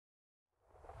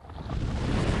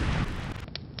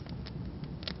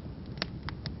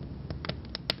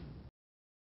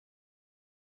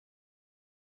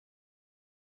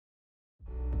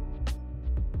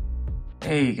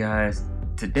Hey guys,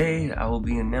 today I will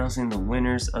be announcing the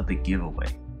winners of the giveaway.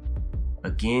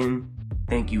 Again,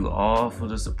 thank you all for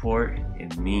the support,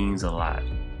 it means a lot.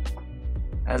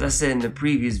 As I said in the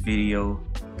previous video,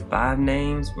 5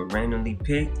 names were randomly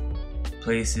picked.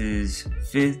 Places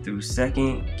 5th through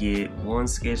 2nd get 1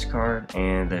 sketch card,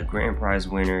 and the grand prize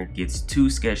winner gets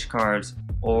 2 sketch cards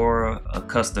or a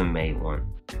custom made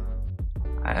one.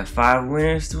 I have 5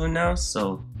 winners to announce,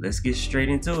 so let's get straight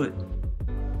into it.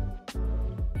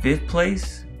 5th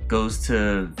place goes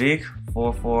to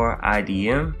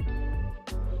Vic44IDM.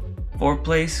 4th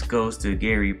place goes to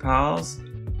Gary Powles.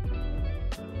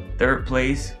 3rd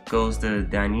place goes to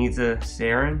Danita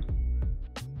Sarin.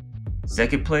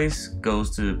 2nd place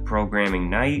goes to Programming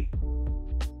Night.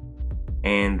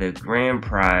 And the grand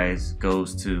prize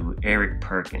goes to Eric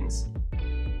Perkins.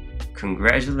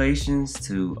 Congratulations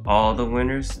to all the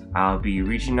winners. I'll be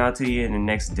reaching out to you in the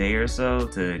next day or so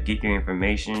to get your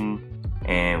information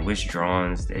and which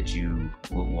drawings that you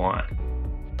would want.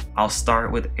 I'll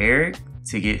start with Eric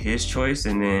to get his choice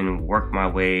and then work my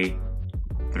way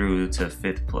through to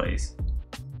 5th place.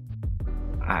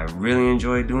 I really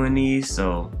enjoy doing these,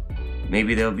 so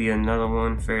maybe there'll be another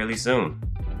one fairly soon.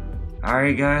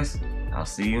 Alright guys, I'll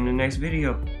see you in the next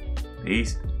video.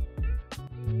 Peace.